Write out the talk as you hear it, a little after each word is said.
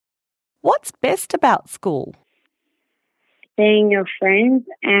What's best about school? Seeing your friends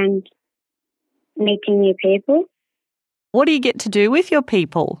and meeting new people. What do you get to do with your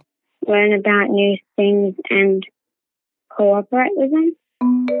people? Learn about new things and cooperate with them.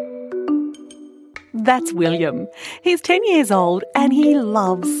 That's William. He's 10 years old and he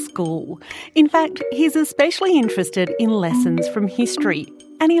loves school. In fact, he's especially interested in lessons from history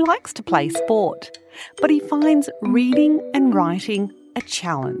and he likes to play sport. But he finds reading and writing a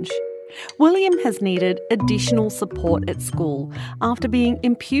challenge. William has needed additional support at school after being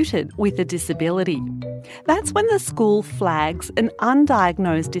imputed with a disability. That's when the school flags an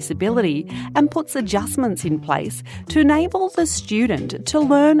undiagnosed disability and puts adjustments in place to enable the student to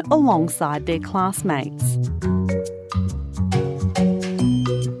learn alongside their classmates.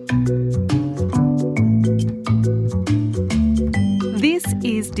 This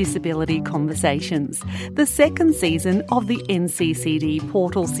is Disability Conversations, the second season of the NCCD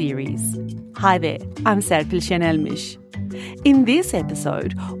Portal series. Hi there, I'm Serpil Shenelmish. In this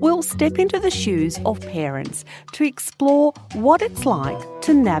episode, we'll step into the shoes of parents to explore what it's like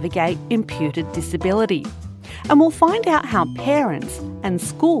to navigate imputed disability. And we'll find out how parents and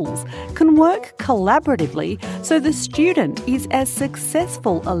schools can work collaboratively so the student is as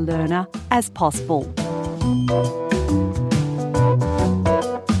successful a learner as possible.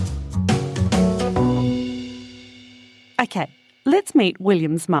 Okay, let's meet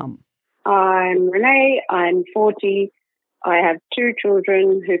William's mum. I'm Renee, I'm 40. I have two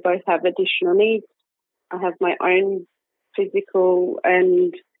children who both have additional needs. I have my own physical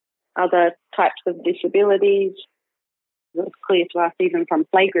and other types of disabilities. It was clear to us even from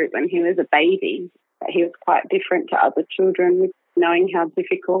playgroup when he was a baby that he was quite different to other children, knowing how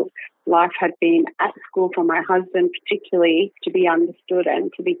difficult life had been at school for my husband, particularly to be understood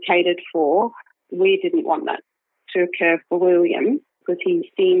and to be catered for. We didn't want that to occur for William because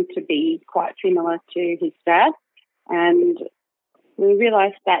he seemed to be quite similar to his dad. And we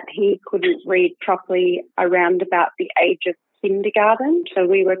realised that he couldn't read properly around about the age of kindergarten. So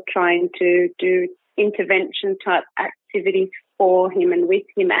we were trying to do intervention type activities for him and with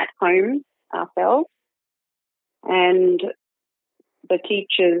him at home ourselves. And the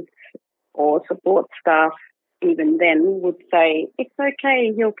teachers or support staff even then would say, it's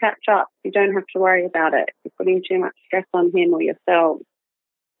okay, he'll catch up. You don't have to worry about it. You're putting too much stress on him or yourself.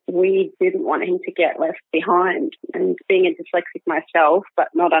 We didn't want him to get left behind. And being a dyslexic myself, but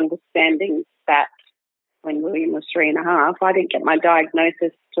not understanding that when William was 3.5, I didn't get my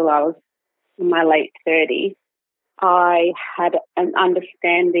diagnosis till I was in my late 30s. I had an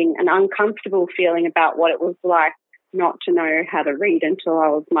understanding, an uncomfortable feeling about what it was like not to know how to read until I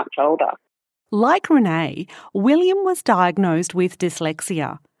was much older. Like Renee, William was diagnosed with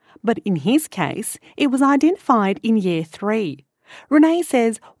dyslexia, but in his case, it was identified in Year 3. Renee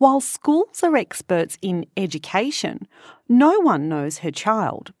says while schools are experts in education, no one knows her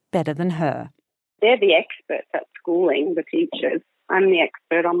child better than her. They're the experts at schooling, the teachers. I'm the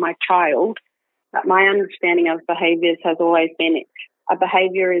expert on my child. But my understanding of behaviours has always been a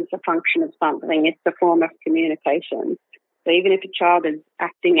behaviour is a function of something. It's a form of communication. So even if a child is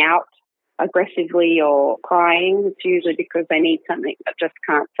acting out aggressively or crying, it's usually because they need something but just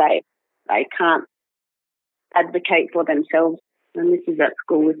can't say. They can't advocate for themselves. And this is at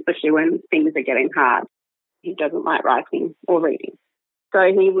school, especially when things are getting hard. He doesn't like writing or reading. So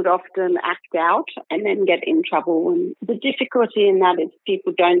he would often act out and then get in trouble. And the difficulty in that is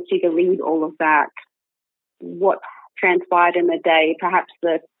people don't see to read all of that. What transpired in the day, perhaps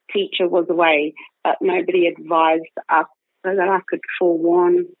the teacher was away, but nobody advised us so that I could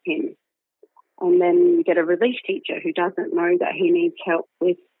forewarn him. And then you get a relief teacher who doesn't know that he needs help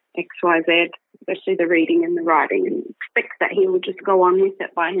with X, Y, Z, especially the reading and the writing, and expects that he will just go on with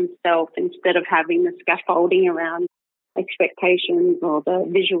it by himself instead of having the scaffolding around expectations or the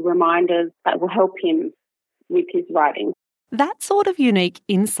visual reminders that will help him with his writing. That sort of unique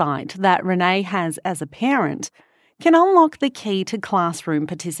insight that Renee has as a parent can unlock the key to classroom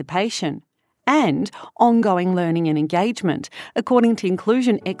participation and ongoing learning and engagement, according to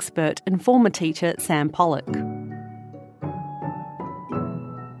inclusion expert and former teacher Sam Pollock.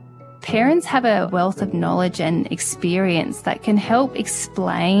 Parents have a wealth of knowledge and experience that can help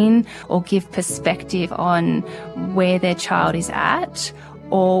explain or give perspective on where their child is at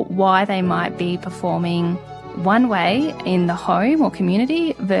or why they might be performing one way in the home or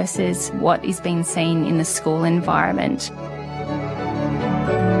community versus what is being seen in the school environment.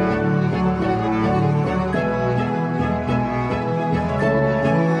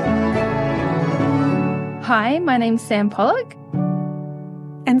 Hi, my name's Sam Pollock.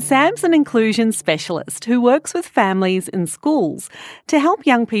 and Sam's an inclusion specialist who works with families and schools to help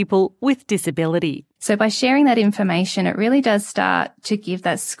young people with disability. So by sharing that information, it really does start to give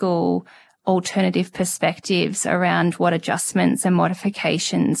that school alternative perspectives around what adjustments and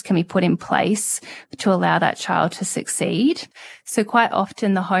modifications can be put in place to allow that child to succeed. So quite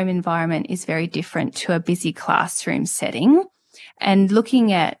often the home environment is very different to a busy classroom setting, and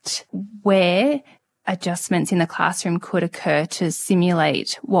looking at where adjustments in the classroom could occur to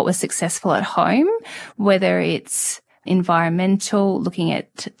simulate what was successful at home, whether it's environmental, looking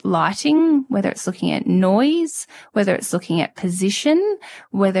at lighting, whether it's looking at noise, whether it's looking at position,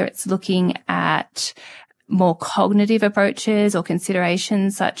 whether it's looking at more cognitive approaches or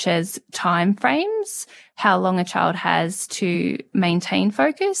considerations such as time frames, how long a child has to maintain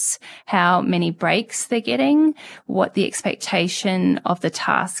focus, how many breaks they're getting, what the expectation of the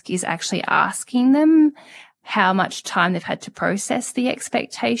task is actually asking them, how much time they've had to process the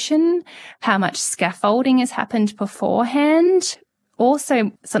expectation, how much scaffolding has happened beforehand. Also,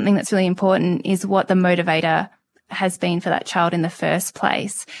 something that's really important is what the motivator has been for that child in the first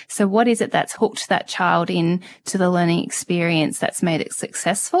place. So what is it that's hooked that child in to the learning experience that's made it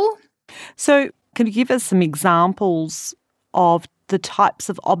successful? So can you give us some examples of the types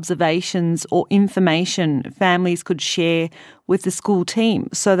of observations or information families could share with the school team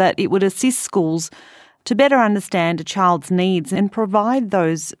so that it would assist schools to better understand a child's needs and provide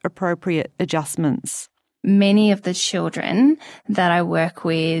those appropriate adjustments? Many of the children that I work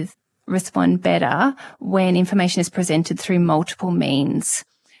with respond better when information is presented through multiple means,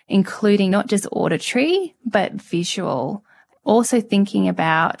 including not just auditory, but visual. Also thinking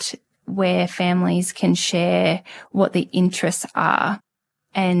about where families can share what the interests are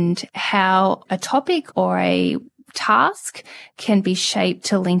and how a topic or a task can be shaped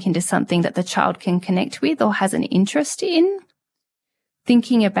to link into something that the child can connect with or has an interest in.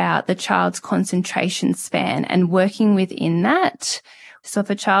 Thinking about the child's concentration span and working within that. So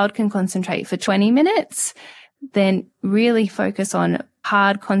if a child can concentrate for 20 minutes, then really focus on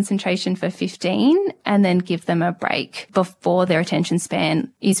hard concentration for 15 and then give them a break before their attention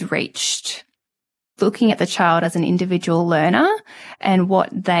span is reached. Looking at the child as an individual learner and what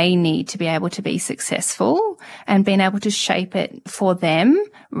they need to be able to be successful and being able to shape it for them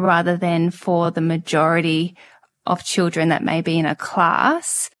rather than for the majority of children that may be in a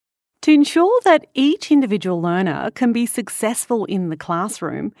class. To ensure that each individual learner can be successful in the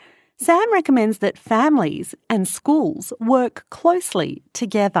classroom, Sam recommends that families and schools work closely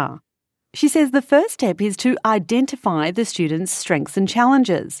together. She says the first step is to identify the student's strengths and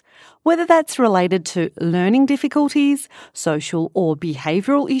challenges, whether that's related to learning difficulties, social or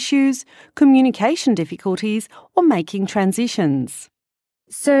behavioural issues, communication difficulties, or making transitions.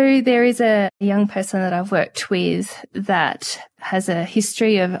 So there is a young person that I've worked with that has a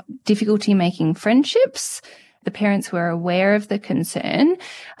history of difficulty making friendships. The parents were aware of the concern,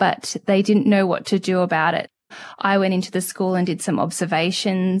 but they didn't know what to do about it. I went into the school and did some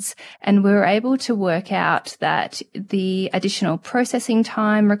observations, and we were able to work out that the additional processing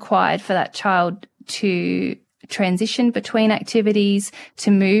time required for that child to transition between activities, to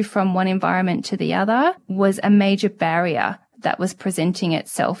move from one environment to the other, was a major barrier that was presenting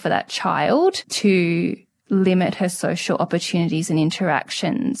itself for that child to limit her social opportunities and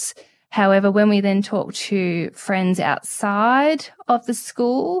interactions. However, when we then talked to friends outside of the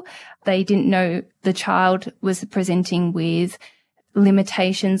school, they didn't know the child was presenting with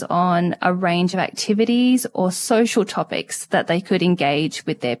limitations on a range of activities or social topics that they could engage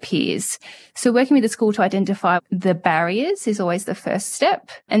with their peers. So working with the school to identify the barriers is always the first step.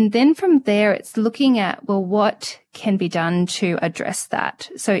 And then from there, it's looking at, well, what can be done to address that?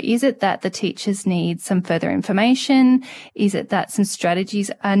 So is it that the teachers need some further information? Is it that some strategies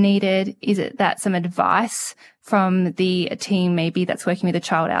are needed? Is it that some advice from the team maybe that's working with a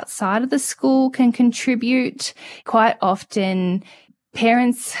child outside of the school can contribute? Quite often,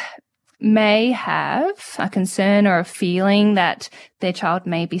 parents may have a concern or a feeling that their child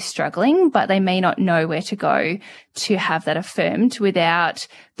may be struggling, but they may not know where to go to have that affirmed without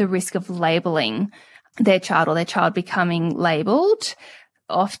the risk of labelling their child or their child becoming labelled.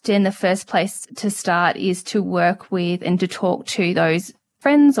 Often the first place to start is to work with and to talk to those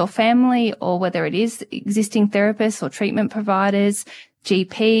friends or family, or whether it is existing therapists or treatment providers,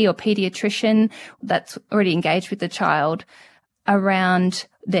 GP or paediatrician that's already engaged with the child around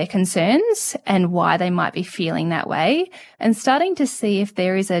their concerns and why they might be feeling that way, and starting to see if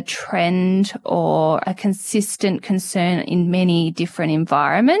there is a trend or a consistent concern in many different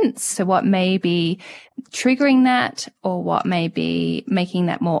environments. So what may be triggering that, or what may be making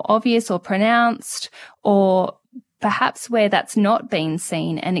that more obvious or pronounced, or perhaps where that's not been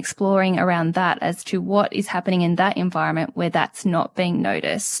seen and exploring around that as to what is happening in that environment where that's not being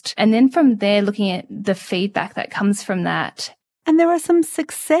noticed. And then from there, looking at the feedback that comes from that. And there are some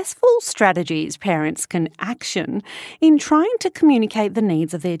successful strategies parents can action in trying to communicate the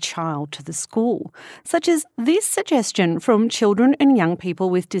needs of their child to the school, such as this suggestion from Children and Young People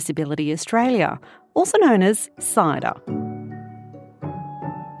with Disability Australia, also known as CIDA.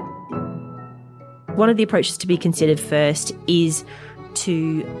 One of the approaches to be considered first is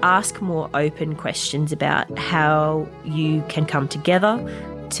to ask more open questions about how you can come together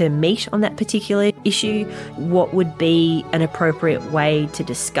to meet on that particular issue. What would be an appropriate way to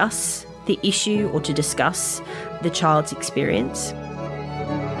discuss the issue or to discuss the child's experience?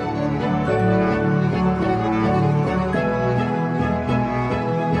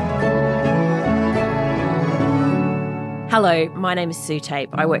 Hello, my name is Sue Tape.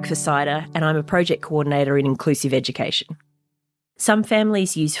 I work for CIDA and I'm a project coordinator in inclusive education. Some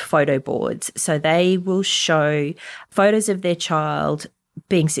families use photo boards, so they will show photos of their child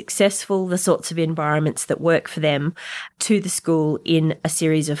being successful, the sorts of environments that work for them, to the school in a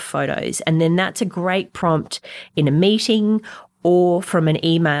series of photos. And then that's a great prompt in a meeting or from an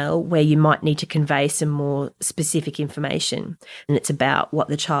email where you might need to convey some more specific information. And it's about what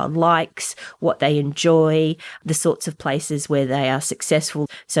the child likes, what they enjoy, the sorts of places where they are successful.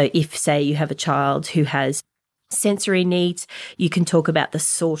 So if, say, you have a child who has sensory needs, you can talk about the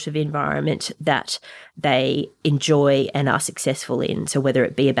sort of environment that they enjoy and are successful in. So whether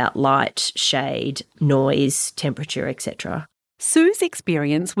it be about light, shade, noise, temperature, etc. Sue's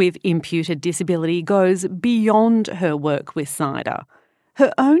experience with imputed disability goes beyond her work with CIDA.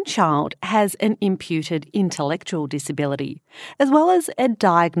 Her own child has an imputed intellectual disability, as well as a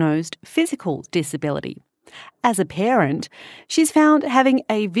diagnosed physical disability. As a parent, she's found having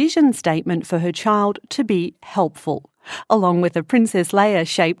a vision statement for her child to be helpful, along with a Princess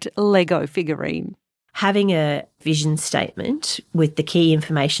Leia-shaped Lego figurine. Having a vision statement with the key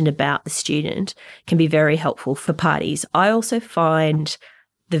information about the student can be very helpful for parties. I also find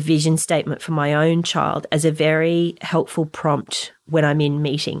the vision statement for my own child as a very helpful prompt when I'm in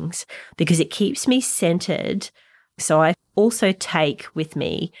meetings because it keeps me centred. So I also take with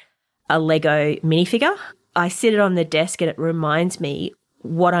me a Lego minifigure. I sit it on the desk and it reminds me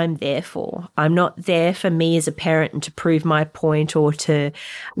what I'm there for. I'm not there for me as a parent and to prove my point or to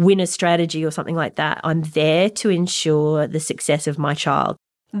win a strategy or something like that. I'm there to ensure the success of my child.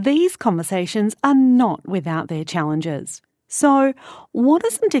 These conversations are not without their challenges. So, what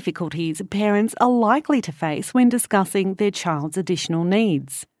are some difficulties parents are likely to face when discussing their child's additional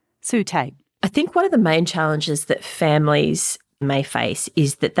needs? Sue Tate. I think one of the main challenges that families may face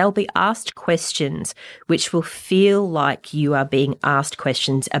is that they'll be asked questions which will feel like you are being asked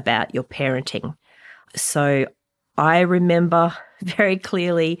questions about your parenting. So I remember very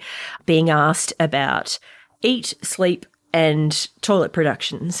clearly being asked about eat, sleep, and toilet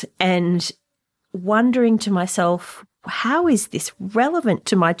productions and wondering to myself, how is this relevant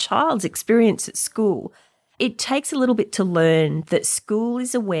to my child's experience at school? It takes a little bit to learn that school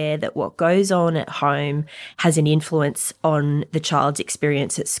is aware that what goes on at home has an influence on the child's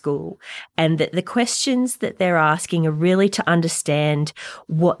experience at school, and that the questions that they're asking are really to understand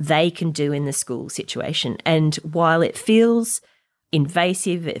what they can do in the school situation. And while it feels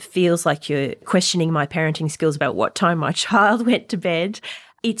invasive, it feels like you're questioning my parenting skills about what time my child went to bed,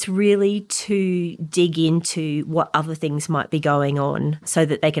 it's really to dig into what other things might be going on so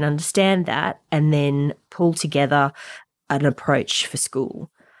that they can understand that and then pull together an approach for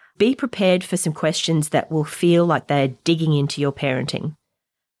school. Be prepared for some questions that will feel like they're digging into your parenting.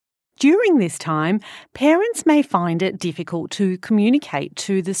 During this time, parents may find it difficult to communicate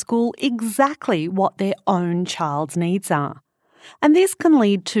to the school exactly what their own child's needs are. And this can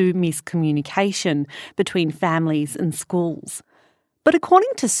lead to miscommunication between families and schools. But according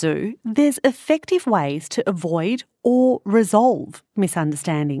to Sue, there's effective ways to avoid or resolve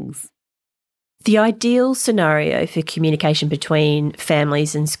misunderstandings. The ideal scenario for communication between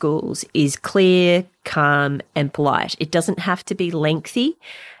families and schools is clear, calm, and polite. It doesn't have to be lengthy.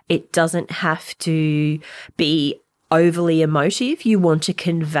 It doesn't have to be overly emotive. You want to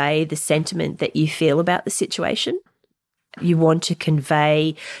convey the sentiment that you feel about the situation. You want to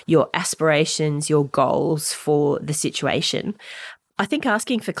convey your aspirations, your goals for the situation. I think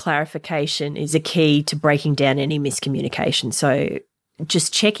asking for clarification is a key to breaking down any miscommunication. So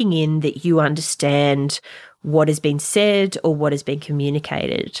just checking in that you understand what has been said or what has been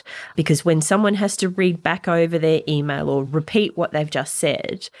communicated. Because when someone has to read back over their email or repeat what they've just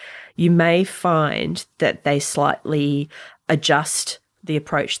said, you may find that they slightly adjust the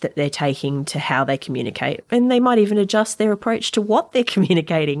approach that they're taking to how they communicate. And they might even adjust their approach to what they're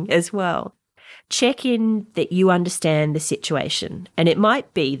communicating as well. Check in that you understand the situation. And it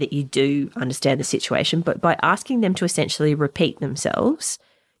might be that you do understand the situation, but by asking them to essentially repeat themselves,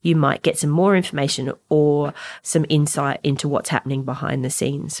 you might get some more information or some insight into what's happening behind the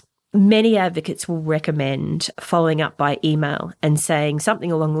scenes. Many advocates will recommend following up by email and saying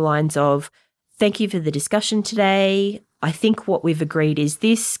something along the lines of, "Thank you for the discussion today. I think what we've agreed is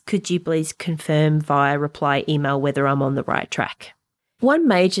this. Could you please confirm via reply email whether I'm on the right track?" One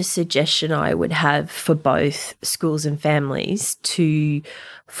major suggestion I would have for both schools and families to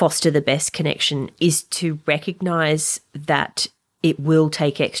foster the best connection is to recognise that it will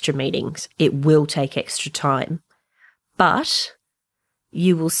take extra meetings. It will take extra time. But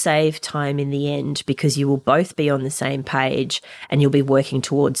you will save time in the end because you will both be on the same page and you'll be working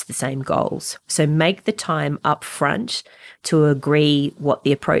towards the same goals. So make the time up front to agree what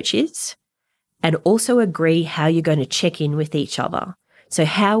the approach is and also agree how you're going to check in with each other. So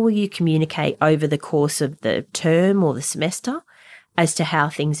how will you communicate over the course of the term or the semester as to how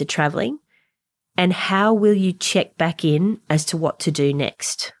things are travelling? And how will you check back in as to what to do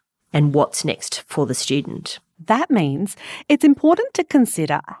next and what's next for the student? That means it's important to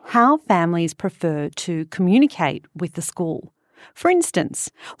consider how families prefer to communicate with the school. For instance,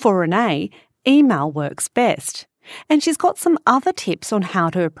 for Renee, email works best. And she's got some other tips on how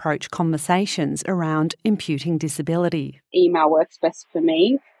to approach conversations around imputing disability. Email works best for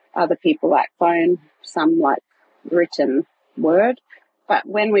me. Other people like phone, some like written word. But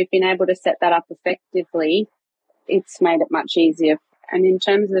when we've been able to set that up effectively, it's made it much easier. And in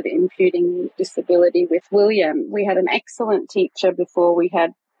terms of imputing disability with William, we had an excellent teacher before we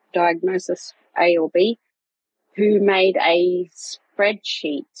had diagnosis A or B who made a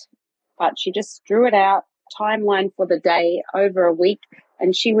spreadsheet, but she just drew it out, timeline for the day over a week,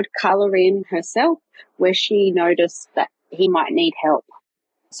 and she would colour in herself where she noticed that he might need help.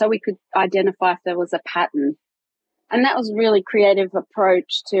 So we could identify if there was a pattern. And that was a really creative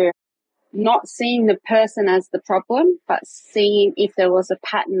approach to not seeing the person as the problem, but seeing if there was a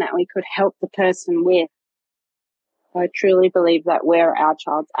pattern that we could help the person with. I truly believe that we're our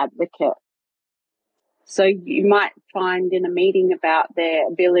child's advocate. So you might find in a meeting about their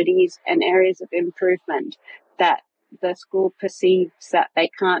abilities and areas of improvement that the school perceives that they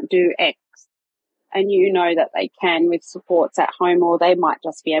can't do X, and you know that they can with supports at home, or they might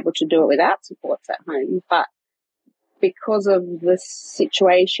just be able to do it without supports at home. But because of the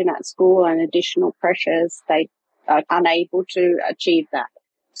situation at school and additional pressures, they are unable to achieve that.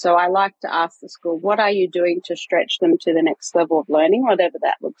 So I like to ask the school, what are you doing to stretch them to the next level of learning, whatever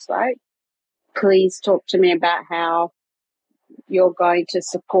that looks like? Please talk to me about how you're going to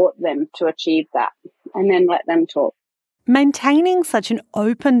support them to achieve that, and then let them talk. Maintaining such an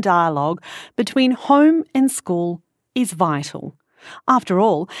open dialogue between home and school is vital. After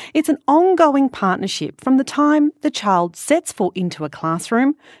all, it's an ongoing partnership from the time the child sets foot into a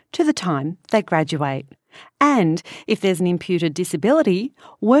classroom to the time they graduate. And if there's an imputed disability,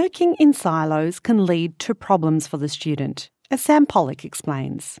 working in silos can lead to problems for the student, as Sam Pollock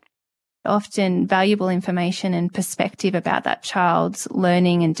explains. Often valuable information and perspective about that child's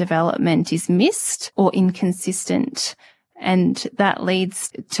learning and development is missed or inconsistent. And that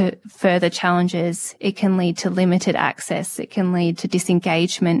leads to further challenges. It can lead to limited access. It can lead to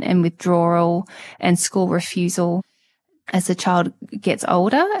disengagement and withdrawal and school refusal as the child gets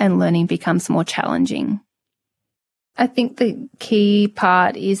older and learning becomes more challenging. I think the key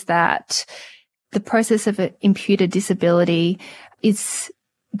part is that the process of an imputed disability is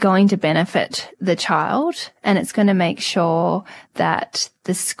going to benefit the child, and it's going to make sure that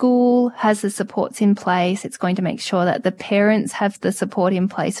the school has the supports in place. It's going to make sure that the parents have the support in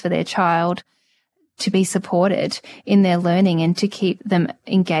place for their child to be supported in their learning and to keep them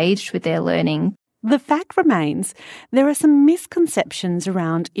engaged with their learning. The fact remains there are some misconceptions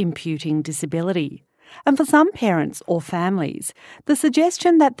around imputing disability. And for some parents or families, the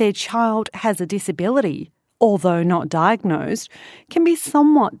suggestion that their child has a disability, although not diagnosed, can be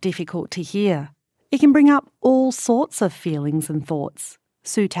somewhat difficult to hear. It can bring up all sorts of feelings and thoughts.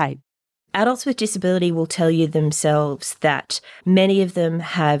 Sue Tate. Adults with disability will tell you themselves that many of them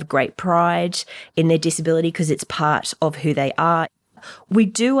have great pride in their disability because it's part of who they are. We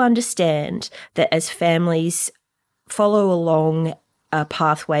do understand that as families follow along a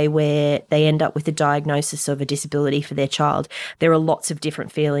pathway where they end up with a diagnosis of a disability for their child, there are lots of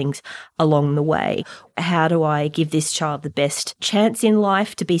different feelings along the way. How do I give this child the best chance in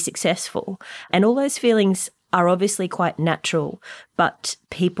life to be successful? And all those feelings are obviously quite natural, but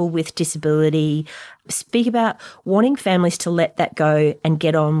people with disability speak about wanting families to let that go and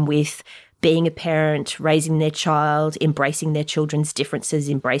get on with being a parent, raising their child, embracing their children's differences,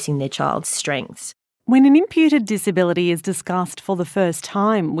 embracing their child's strengths. When an imputed disability is discussed for the first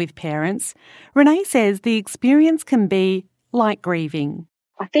time with parents, Renee says the experience can be like grieving.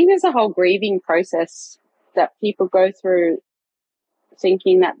 I think there's a whole grieving process that people go through,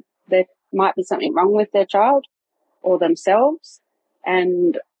 thinking that there might be something wrong with their child or themselves.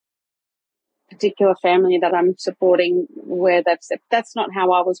 And particular family that I'm supporting where they've said, that's not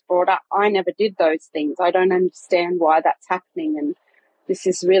how I was brought up. I never did those things. I don't understand why that's happening. And this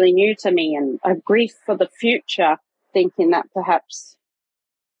is really new to me. And I grieve for the future, thinking that perhaps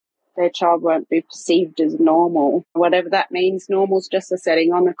their child won't be perceived as normal. Whatever that means, normal's just a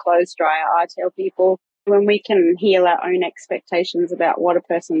setting on a clothes dryer. I tell people, when we can heal our own expectations about what a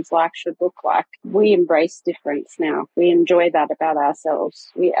person's life should look like, we embrace difference now. We enjoy that about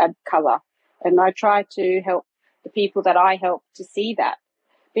ourselves. We add colour. And I try to help the people that I help to see that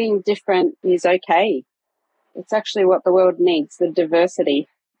being different is okay. It's actually what the world needs, the diversity.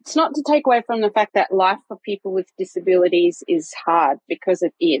 It's not to take away from the fact that life for people with disabilities is hard, because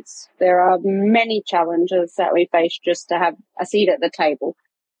it is. There are many challenges that we face just to have a seat at the table.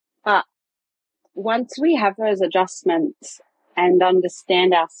 But once we have those adjustments and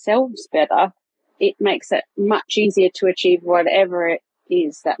understand ourselves better, it makes it much easier to achieve whatever it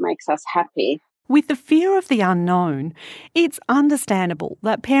is that makes us happy. With the fear of the unknown, it's understandable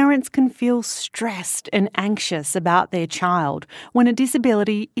that parents can feel stressed and anxious about their child when a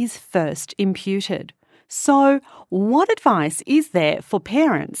disability is first imputed. So, what advice is there for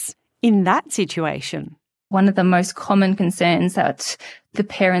parents in that situation? One of the most common concerns that the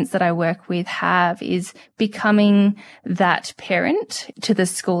parents that I work with have is becoming that parent to the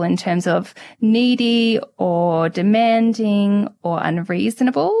school in terms of needy or demanding or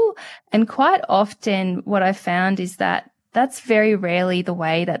unreasonable. And quite often what I've found is that that's very rarely the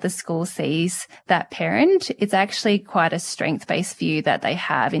way that the school sees that parent. It's actually quite a strength-based view that they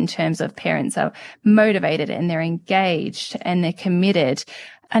have in terms of parents are motivated and they're engaged and they're committed.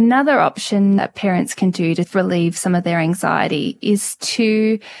 Another option that parents can do to relieve some of their anxiety is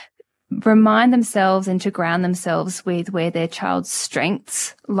to remind themselves and to ground themselves with where their child's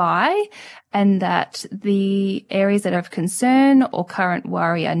strengths lie, and that the areas that are of concern or current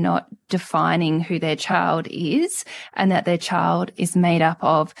worry are not defining who their child is, and that their child is made up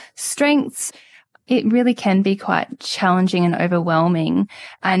of strengths. It really can be quite challenging and overwhelming.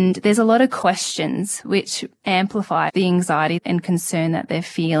 And there's a lot of questions which amplify the anxiety and concern that they're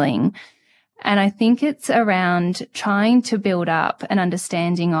feeling. And I think it's around trying to build up an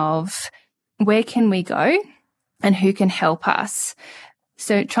understanding of where can we go and who can help us.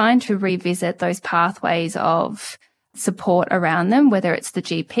 So trying to revisit those pathways of support around them, whether it's the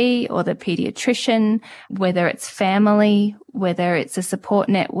GP or the pediatrician, whether it's family, whether it's a support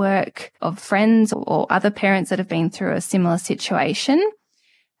network of friends or other parents that have been through a similar situation.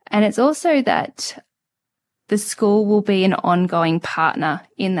 And it's also that the school will be an ongoing partner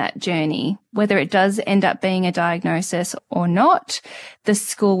in that journey. Whether it does end up being a diagnosis or not, the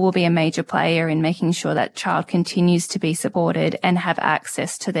school will be a major player in making sure that child continues to be supported and have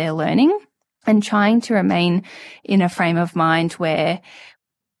access to their learning, and trying to remain in a frame of mind where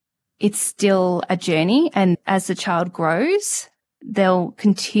it's still a journey. And as the child grows, they'll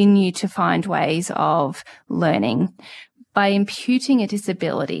continue to find ways of learning. By imputing a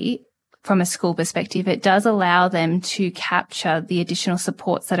disability from a school perspective, it does allow them to capture the additional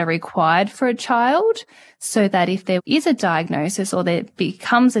supports that are required for a child, so that if there is a diagnosis or there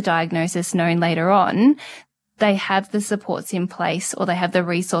becomes a diagnosis known later on, they have the supports in place or they have the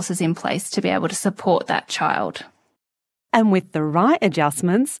resources in place to be able to support that child. And with the right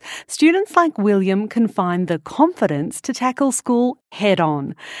adjustments, students like William can find the confidence to tackle school head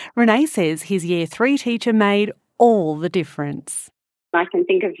on. Renee says his Year 3 teacher made all the difference. I can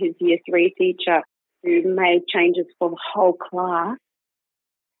think of his Year 3 teacher who made changes for the whole class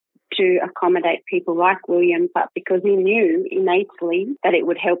to accommodate people like William, but because he knew innately that it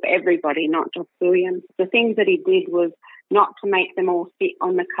would help everybody, not just William. The things that he did was not to make them all sit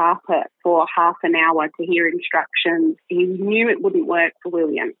on the carpet for half an hour to hear instructions. He knew it wouldn't work for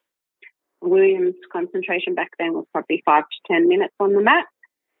William. William's concentration back then was probably 5 to 10 minutes on the mat.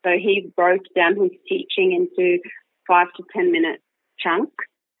 So he broke down his teaching into 5 to 10 minute chunks,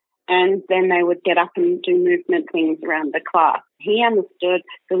 and then they would get up and do movement things around the class. He understood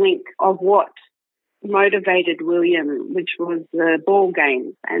the link of what motivated William, which was the ball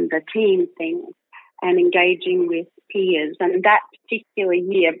games and the team things and engaging with peers. And that particular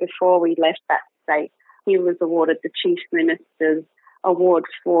year before we left that state, he was awarded the Chief Minister's Award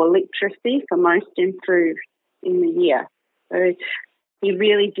for Literacy for Most Improved in the year. So he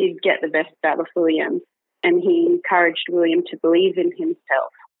really did get the best out of William, and he encouraged William to believe in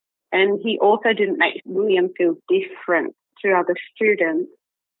himself. And he also didn't make William feel different to other students.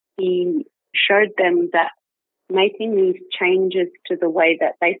 He showed them that making these changes to the way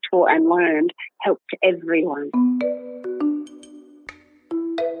that they taught and learned helped everyone,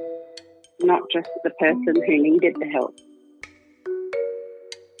 not just the person who needed the help.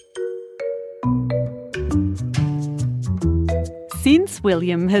 Since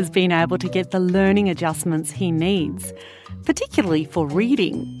William has been able to get the learning adjustments he needs, particularly for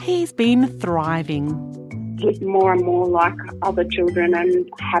reading, he's been thriving. He's more and more like other children and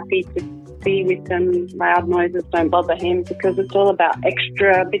happy to be with them. Loud noises don't bother him because it's all about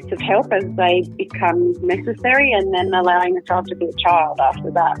extra bits of help as they become necessary, and then allowing the child to be a child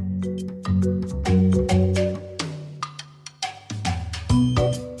after that.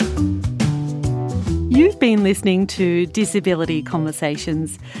 You've been listening to Disability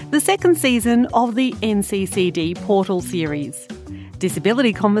Conversations, the second season of the NCCD Portal series.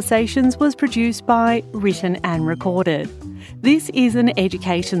 Disability Conversations was produced by, written and recorded. This is an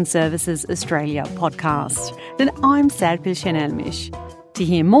Education Services Australia podcast, and I'm Sadhbir Shenelmish. To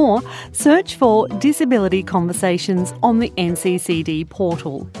hear more, search for Disability Conversations on the NCCD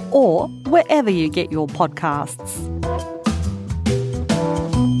portal or wherever you get your podcasts.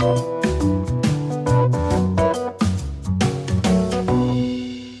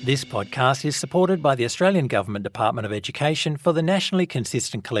 This podcast is supported by the Australian Government Department of Education for the Nationally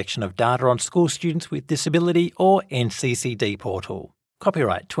Consistent Collection of Data on School Students with Disability, or NCCD portal.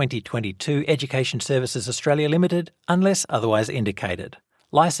 Copyright 2022 Education Services Australia Limited, unless otherwise indicated.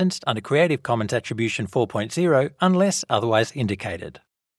 Licensed under Creative Commons Attribution 4.0 unless otherwise indicated.